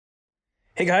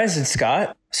Hey guys, it's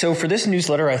Scott. So for this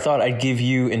newsletter, I thought I'd give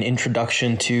you an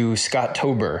introduction to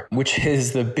Scottober, which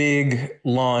is the big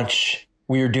launch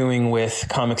we are doing with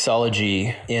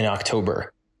Comixology in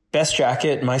October. Best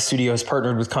Jacket, my studio has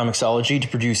partnered with Comixology to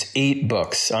produce 8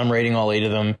 books. I'm writing all 8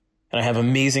 of them, and I have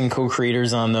amazing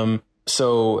co-creators on them.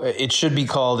 So it should be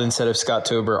called, instead of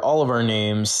Scottober, all of our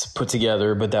names put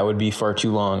together, but that would be far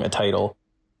too long a title.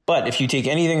 But if you take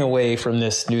anything away from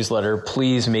this newsletter,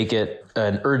 please make it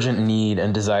an urgent need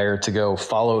and desire to go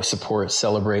follow, support,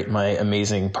 celebrate my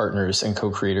amazing partners and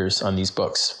co-creators on these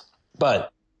books.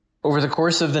 But over the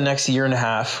course of the next year and a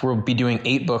half, we'll be doing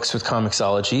 8 books with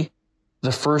Comixology.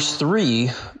 The first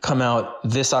 3 come out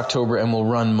this October and will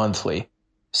run monthly.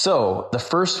 So the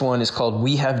first one is called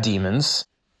We Have Demons,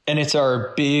 and it's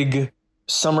our big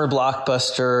summer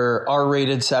blockbuster,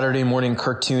 R-rated Saturday morning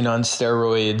cartoon on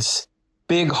steroids.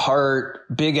 Big heart,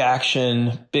 big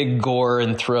action, big gore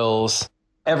and thrills.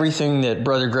 Everything that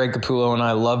brother Greg Capullo and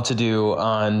I love to do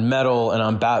on Metal and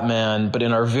on Batman, but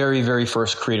in our very, very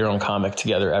first creator-owned comic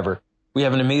together ever. We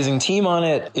have an amazing team on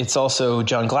it. It's also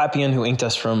John Glapian, who inked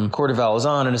us from Court of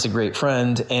Alazan and is a great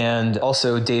friend, and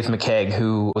also Dave McKeag,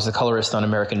 who was the colorist on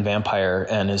American Vampire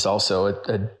and is also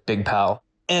a big pal.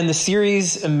 And the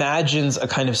series imagines a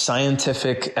kind of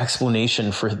scientific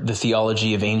explanation for the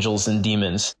theology of angels and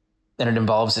demons. And it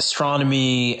involves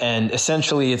astronomy, and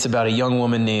essentially it's about a young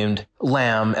woman named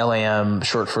Lam, Lam,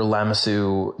 short for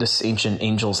Lamassu, this ancient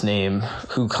angel's name,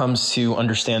 who comes to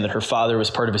understand that her father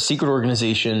was part of a secret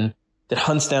organization that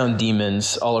hunts down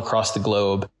demons all across the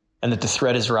globe, and that the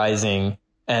threat is rising,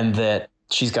 and that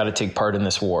she's got to take part in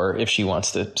this war if she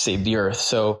wants to save the earth.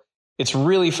 So it's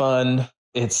really fun.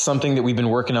 It's something that we've been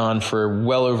working on for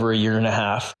well over a year and a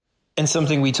half. And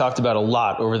something we talked about a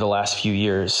lot over the last few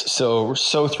years. So we're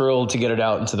so thrilled to get it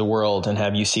out into the world and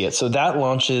have you see it. So that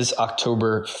launches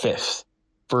October 5th,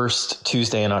 first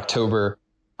Tuesday in October.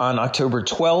 On October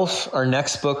 12th, our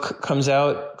next book comes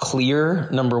out, Clear,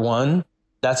 #1.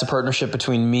 That's a partnership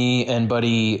between me and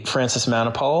buddy Francis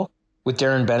Manipal with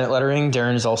Darren Bennett lettering.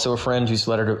 Darren is also a friend who's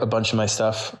lettered a bunch of my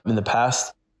stuff in the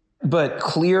past. But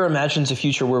Clear imagines a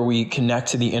future where we connect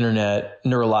to the internet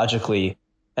neurologically.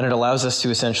 And it allows us to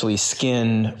essentially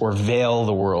skin or veil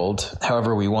the world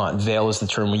however we want. Veil is the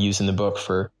term we use in the book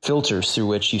for filters through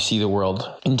which you see the world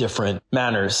in different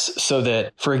manners. So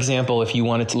that, for example, if you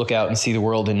wanted to look out and see the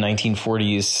world in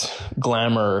 1940s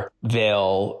glamour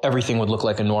veil, everything would look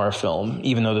like a noir film,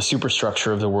 even though the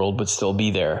superstructure of the world would still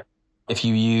be there. If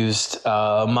you used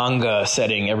a manga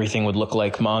setting, everything would look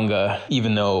like manga,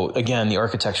 even though, again, the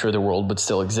architecture of the world would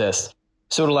still exist.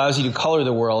 So it allows you to color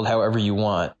the world however you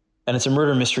want. And it's a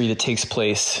murder mystery that takes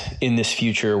place in this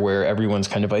future where everyone's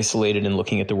kind of isolated and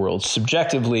looking at the world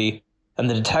subjectively. And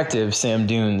the detective, Sam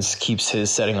Dunes, keeps his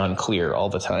setting on clear all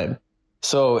the time.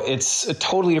 So it's a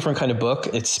totally different kind of book.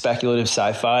 It's speculative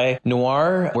sci-fi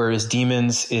noir, whereas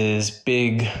Demons is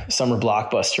big summer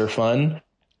blockbuster fun.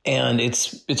 And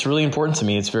it's really important to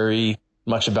me. It's very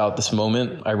much about this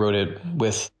moment. I wrote it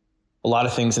with a lot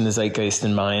of things in the zeitgeist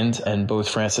in mind, and both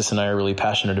Francis and I are really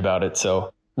passionate about it.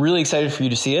 So really excited for you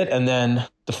to see it. And then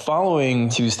the following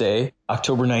Tuesday,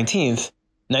 October 19th,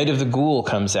 Night of the Ghoul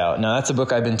comes out. Now, that's a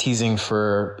book I've been teasing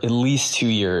for at least 2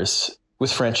 years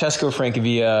with Francesco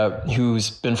Francavilla, who's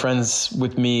been friends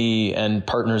with me and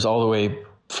partners all the way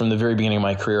from the very beginning of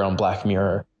my career on Black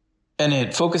Mirror. And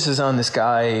it focuses on this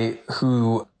guy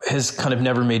who has kind of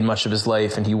never made much of his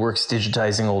life, and he works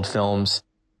digitizing old films.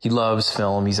 He loves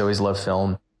film. He's always loved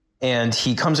film. And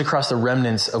he comes across the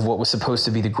remnants of what was supposed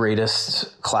to be the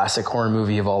greatest classic horror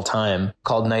movie of all time,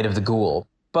 called Night of the Ghoul.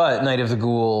 But Night of the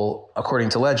Ghoul, according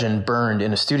to legend, burned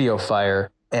in a studio fire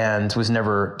and was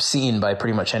never seen by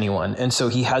pretty much anyone. And so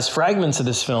he has fragments of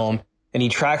this film, and he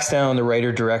tracks down the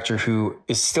writer-director who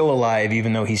is still alive,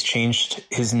 even though he's changed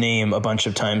his name a bunch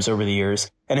of times over the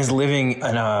years, and is living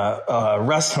in a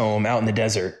rest home out in the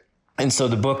desert. And so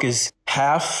the book is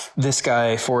half this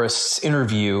guy, Forrest's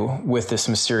interview with this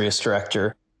mysterious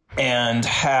director, and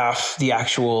half the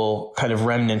actual kind of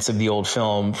remnants of the old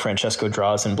film Francesco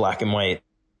draws in black and white.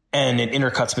 And it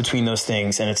intercuts between those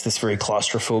things, and it's this very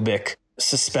claustrophobic,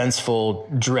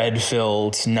 suspenseful,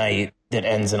 dread-filled night that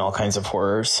ends in all kinds of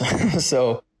horrors.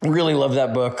 So really love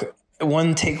that book.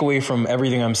 One takeaway from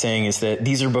everything I'm saying is that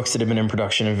these are books that have been in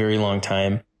production a very long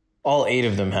time. All 8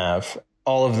 of them have.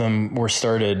 All of them were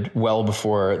started well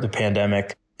before the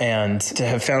pandemic, and to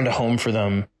have found a home for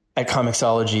them at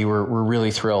Comixology, we're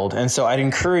really thrilled. And so I'd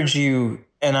encourage you,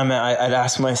 and I'd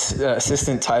ask my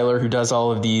assistant Tyler, who does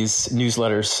all of these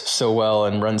newsletters so well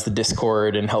and runs the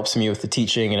Discord and helps me with the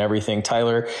teaching and everything.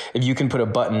 Tyler, if you can put a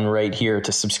button right here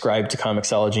to subscribe to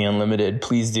Comixology Unlimited,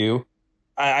 please do.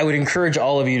 I would encourage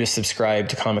all of you to subscribe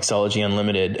to Comixology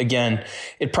Unlimited. Again,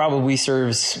 it probably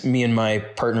serves me and my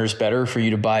partners better for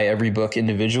you to buy every book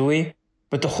individually.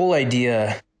 But the whole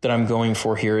idea that I'm going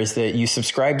for here is that you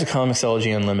subscribe to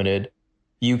Comixology Unlimited.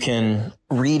 You can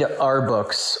read our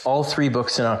books, all 3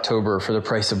 books in October for the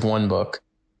price of 1 book.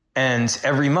 And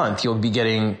every month you'll be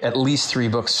getting at least 3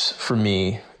 books from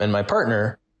me and my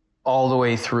partner all the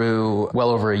way through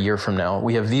well over a year from now.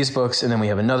 We have these books, and then we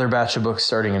have another batch of books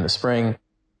starting in the spring.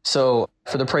 So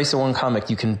for the price of 1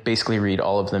 comic, you can basically read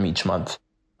all of them each month.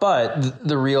 But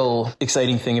the real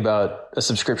exciting thing about a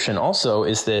subscription also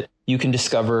is that you can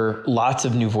discover lots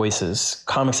of new voices.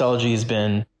 Comixology has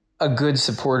been a good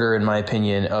supporter, in my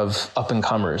opinion, of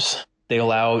up-and-comers. They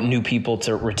allow new people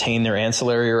to retain their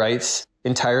ancillary rights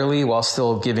entirely while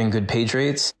still giving good page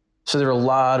rates. So there are a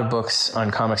lot of books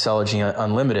on Comixology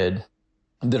Unlimited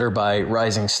that are by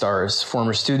rising stars,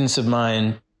 former students of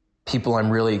mine, people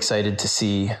I'm really excited to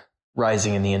see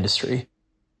rising in the industry.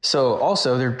 So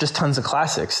also, there are just tons of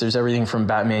classics. There's everything from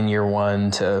Batman Year One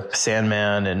to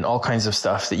Sandman and all kinds of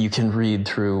stuff that you can read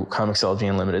through Comixology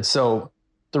Unlimited. So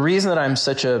the reason that I'm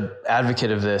such an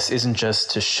advocate of this isn't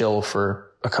just to shill for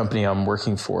a company I'm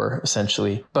working for,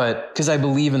 essentially, but because I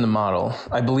believe in the model.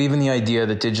 I believe in the idea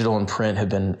that digital and print have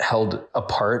been held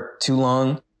apart too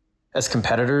long as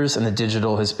competitors, and the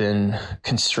digital has been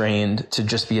constrained to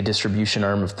just be a distribution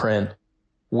arm of print,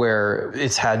 where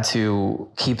it's had to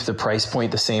keep the price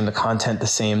point the same, the content the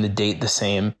same, the date the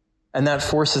same. And that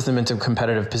forces them into a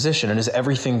competitive position. And as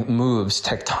everything moves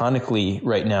tectonically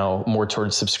right now more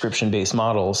towards subscription-based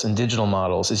models and digital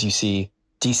models, as you see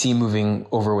DC moving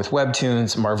over with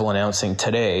Webtoons, Marvel announcing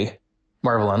today,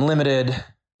 Marvel Unlimited,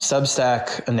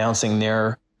 Substack announcing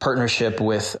their partnership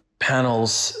with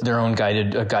Panels, their own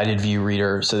guided view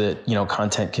reader, so that,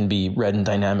 content can be read in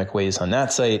dynamic ways on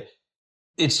that site.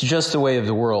 It's just the way of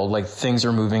the world. Like, things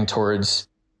are moving towards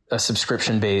a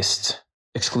subscription-based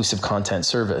exclusive content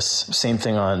service. Same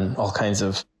thing on all kinds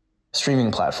of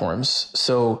streaming platforms.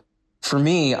 So for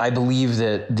me, I believe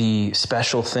that the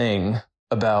special thing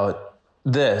about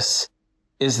this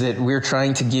is that we're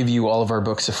trying to give you all of our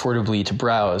books affordably to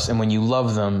browse. And when you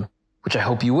love them, which I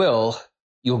hope you will,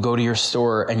 you'll go to your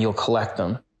store and you'll collect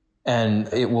them.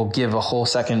 And it will give a whole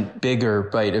second bigger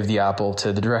bite of the apple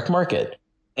to the direct market.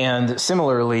 And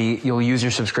similarly, you'll use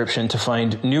your subscription to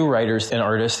find new writers and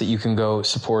artists that you can go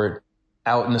support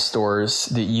out in the stores,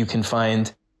 that you can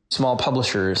find small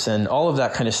publishers and all of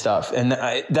that kind of stuff. And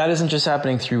that isn't just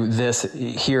happening through this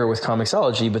here with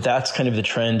Comixology, but that's kind of the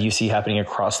trend you see happening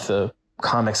across the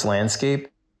comics landscape.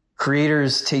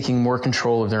 Creators taking more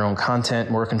control of their own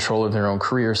content, more control of their own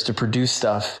careers to produce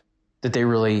stuff that they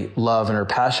really love and are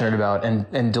passionate about,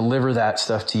 and deliver that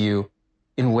stuff to you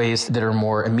in ways that are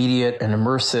more immediate and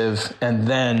immersive, and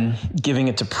then giving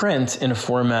it to print in a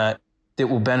format that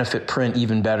will benefit print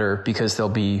even better because they'll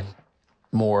be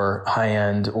more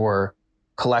high-end or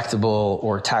collectible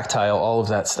or tactile, all of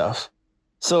that stuff.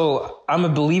 So I'm a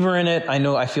believer in it.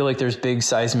 I feel like there's big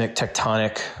seismic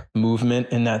tectonic movement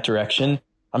in that direction.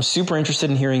 I'm super interested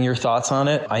in hearing your thoughts on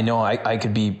it. I know I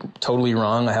could be totally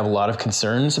wrong. I have a lot of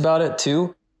concerns about it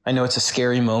too. I know it's a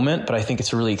scary moment, but I think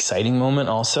it's a really exciting moment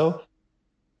also.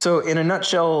 So in a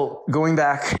nutshell, going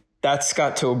back, that's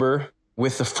Scottober,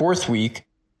 with the 4th week,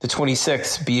 the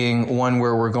 26th, being one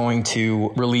where we're going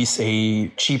to release a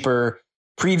cheaper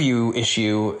preview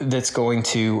issue that's going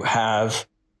to have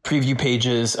preview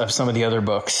pages of some of the other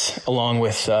books, along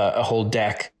with a whole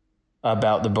deck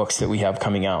about the books that we have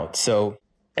coming out. So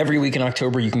every week in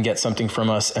October, you can get something from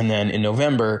us. And then in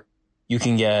November, you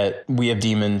can get We Have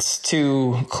Demons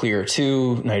 2, Clear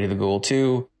 2, Night of the Ghoul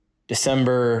 2,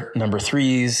 December, number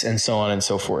 3s, and so on and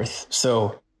so forth.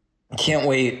 So can't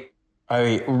wait.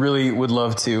 I really would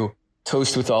love to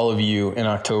toast with all of you in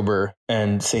October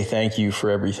and say thank you for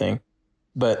everything.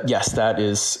 But yes, that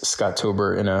is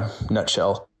Scottober in a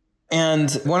nutshell. And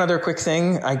one other quick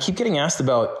thing, I keep getting asked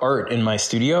about art in my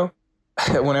studio.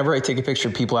 Whenever I take a picture,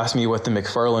 people ask me what the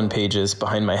McFarlane page is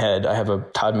behind my head. I have a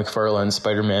Todd McFarlane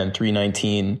Spider-Man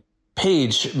 319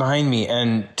 page behind me.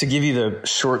 And to give you the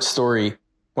short story,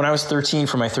 when I was 13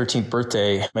 for my 13th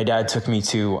birthday, my dad took me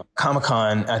to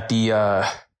Comic-Con at the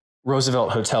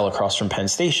Roosevelt Hotel across from Penn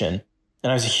Station.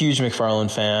 And I was a huge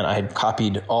McFarlane fan. I had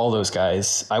copied all those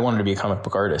guys. I wanted to be a comic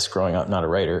book artist growing up, not a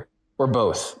writer, or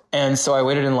both. And so I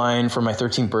waited in line for my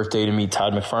 13th birthday to meet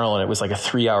Todd McFarlane. It was like a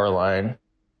 3-hour line.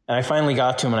 And I finally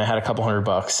got to him and I had a couple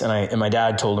 $100, and my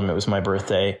dad told him it was my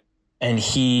birthday. And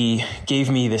he gave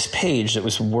me this page that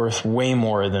was worth way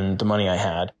more than the money I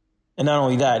had. And not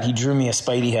only that, he drew me a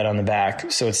Spidey head on the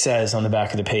back. So it says on the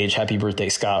back of the page, "Happy birthday,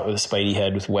 Scott," with a Spidey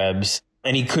head with webs.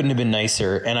 and he couldn't have been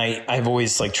nicer. And I've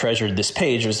always like treasured this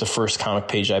page. It was the first comic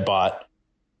page I bought,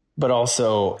 but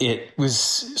also it was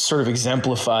sort of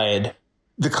exemplified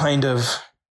the kind of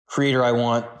creator I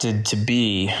wanted to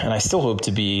be, and I still hope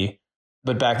to be.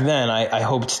 But back then I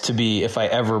hoped to be if I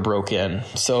ever broke in.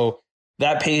 So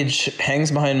that page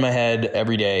hangs behind my head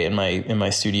every day in my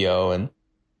studio, and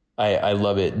I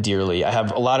love it dearly. I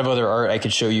have a lot of other art I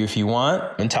could show you if you want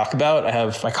and talk about. I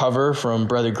have my cover from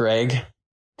Brother Greg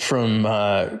from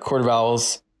Court of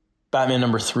Owls, Batman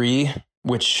 #3,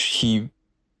 which he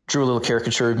drew a little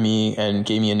caricature of me and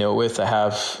gave me a note with. I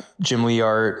have Jim Lee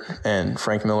art and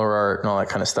Frank Miller art and all that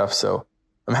kind of stuff. So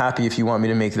I'm happy if you want me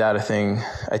to make that a thing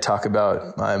I talk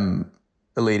about. I'm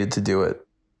elated to do it.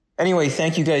 Anyway,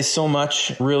 thank you guys so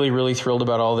much. Really, really thrilled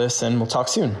about all this, and we'll talk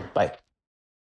soon. Bye.